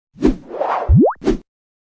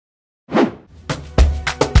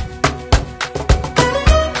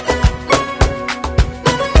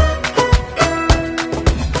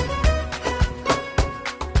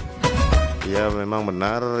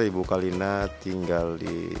Ibu Kalina tinggal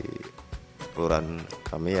di kelurahan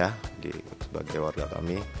kami ya, sebagai warga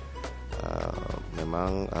kami.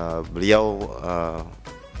 Memang beliau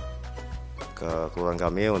ke kelurahan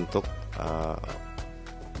kami untuk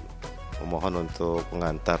memohon untuk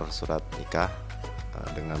mengantar surat nikah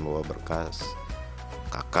dengan membawa berkas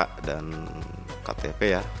kakak dan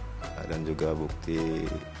KTP ya, dan juga bukti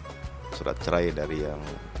surat cerai dari yang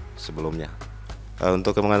sebelumnya.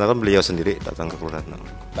 Untuk mengantarkan beliau sendiri datang ke kelurahan.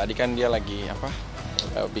 Tadi kan dia lagi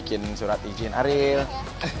bikin surat izin Ariel,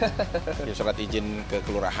 surat izin ke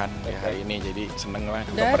kelurahan ya hari ini, jadi seneng lah.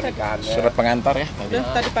 Surat pengantar ya tadi. Udah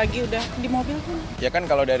tadi pagi udah di mobil kan. Ya kan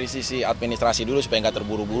kalau dari sisi administrasi dulu supaya nggak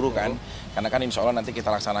terburu-buru kan, karena kan insya Allah nanti kita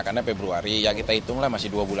laksanakannya Februari, ya kita hitunglah masih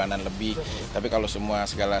 2 bulanan lebih. Tapi kalau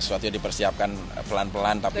segala sesuatu dipersiapkan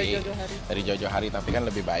pelan-pelan tapi dari jauh-jauh hari, tapi kan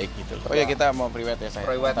lebih baik gitu. Oh ya kita mau priwet ya saya.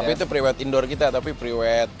 Tapi itu priwet indoor kita, tapi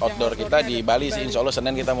priwet outdoor kita di Bali sih. Insya Allah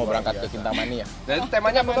Senin kita mau berangkat ke Kintamani ya.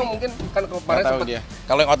 Temanya apa Bang? Mungkin kan kemarin tahu dia.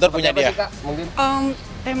 Kalau yang outdoor punya dia. Mungkin.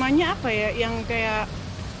 Temanya apa ya? Yang kayak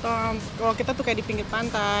kalau kita tuh kayak di pinggir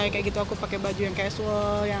pantai kayak gitu, aku pakai baju yang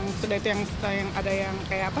casual, yang sudah itu yang ada yang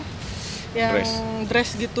kayak apa? Yang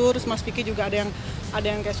dress gitu. Terus Mas Vicky juga ada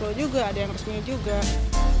yang casual juga, ada yang resmi juga.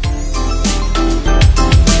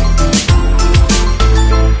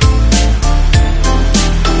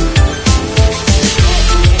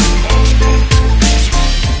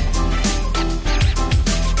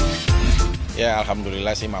 Ya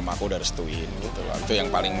alhamdulillah sih mamaku udah restuin gitu loh. Itu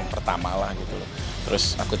yang paling pertama lah gitu loh.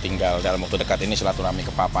 Terus aku tinggal dalam waktu dekat ini silaturahmi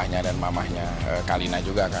ke papahnya dan mamahnya Kalina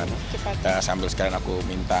juga kan. Sambil sekalian aku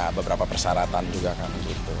minta beberapa persyaratan juga kan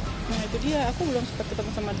gitu. Nah itu dia, aku belum sempat ketemu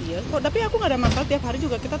sama dia. Tapi aku nggak ada masalah, tiap hari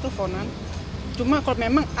juga kita teleponan. Cuma kalau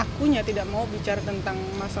memang akunya tidak mau bicara tentang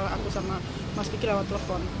masalah aku sama Mas Vicky lewat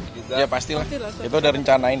telepon. Ya pastilah. Itu udah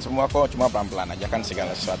rencanain semua kok, cuma pelan-pelan aja kan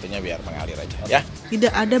segala sesuatunya biar mengalir aja ya.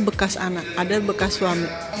 Tidak ada bekas anak, ada bekas suami.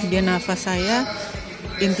 Dia nafas saya,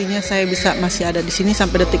 intinya saya bisa masih ada di sini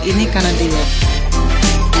sampai detik ini karena dia.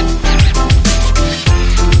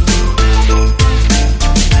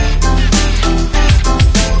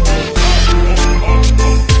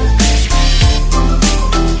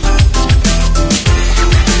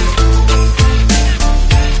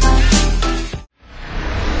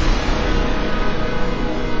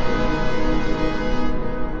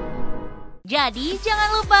 Jadi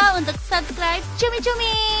jangan lupa untuk subscribe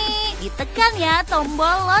Cumi-Cumi. Ditekan ya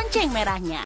tombol lonceng merahnya.